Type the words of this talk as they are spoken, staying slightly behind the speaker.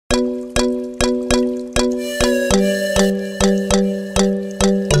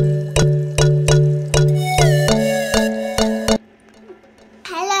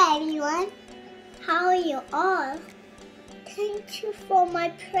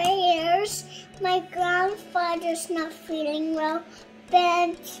prayers. My grandfather's not feeling well,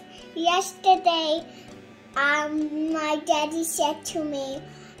 but yesterday my daddy said to me,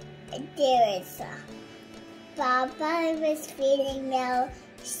 Baba was feeling well,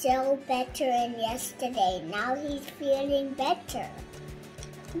 so better than yesterday. Now he's feeling better.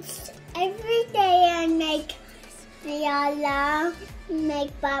 Every day I make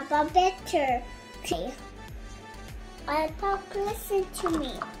Baba better. Listen to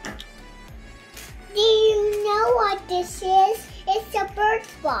me. Do you know what this is? It's a bird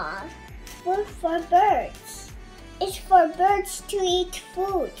ball. Food for birds. It's for birds to eat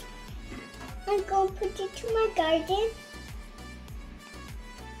food. I'm going to put it to my garden,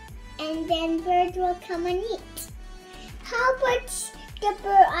 and then birds will come and eat. How about the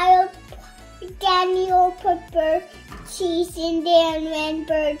bird? Danny will put bird cheese in there, and when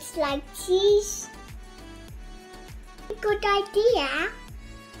birds like cheese. Good idea.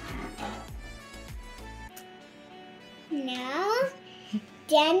 Now,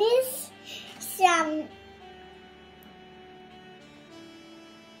 Dennis, some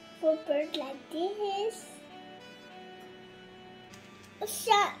for bird like this.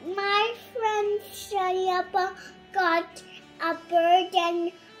 So my friend Shariapa got a bird,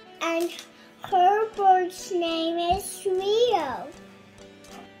 and her bird's name is Rio.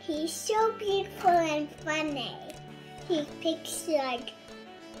 He's so beautiful and funny. He picks like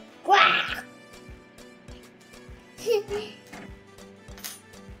quack.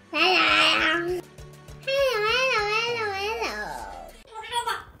 Hello.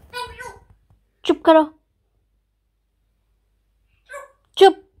 चुप करो.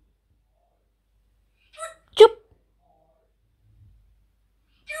 चुप. चुप.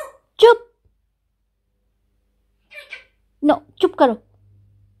 चुप. No, चुप करो.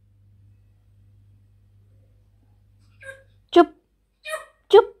 चुप.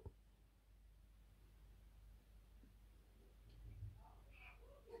 चुप.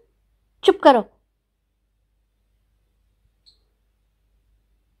 चुप करो.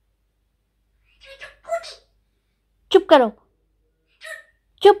 चुप करो.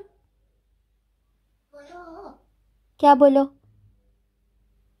 चुप. क्या बोलो?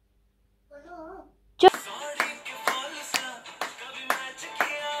 चुप.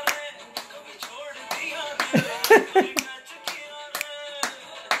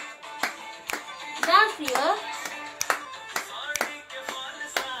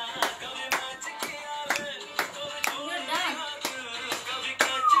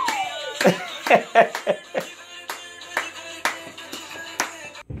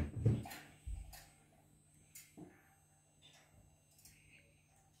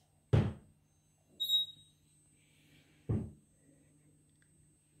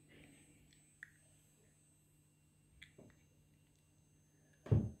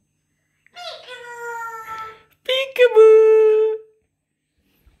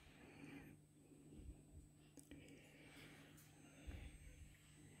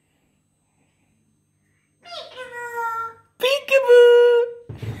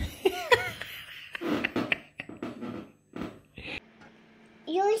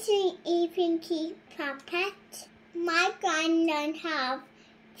 Usually even keep a pet. My granddad have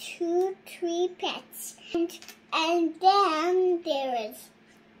 2-3 pets, and then there is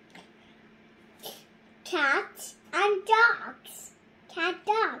cats and dogs.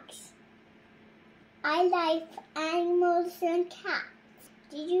 Dogs. I like animals and cats.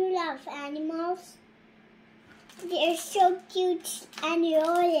 Do you love animals? They're so cute and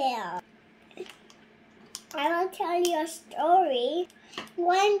loyal. I will tell you a story.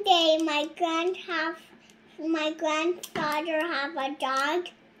 One day, my grandfather have a dog.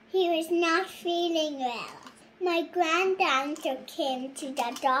 He was not feeling well. My granddad took him to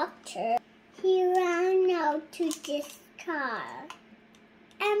the doctor. He ran out to this car,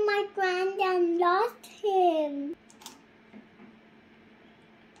 and my granddad lost him.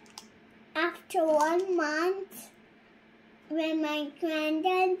 After 1 month, when my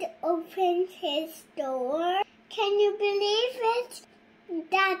granddad opened his door, can you believe it?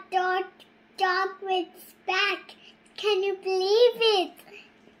 That dog was back. Can you believe it?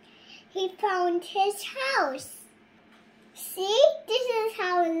 He found his house. See, this is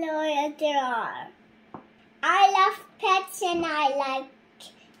how loyal they are. I love pets, and I like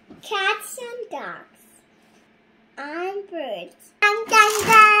cats and dogs and birds. Dun, dun,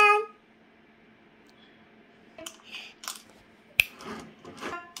 dun.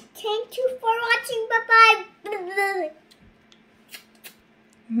 Thank you for watching. Bye-bye.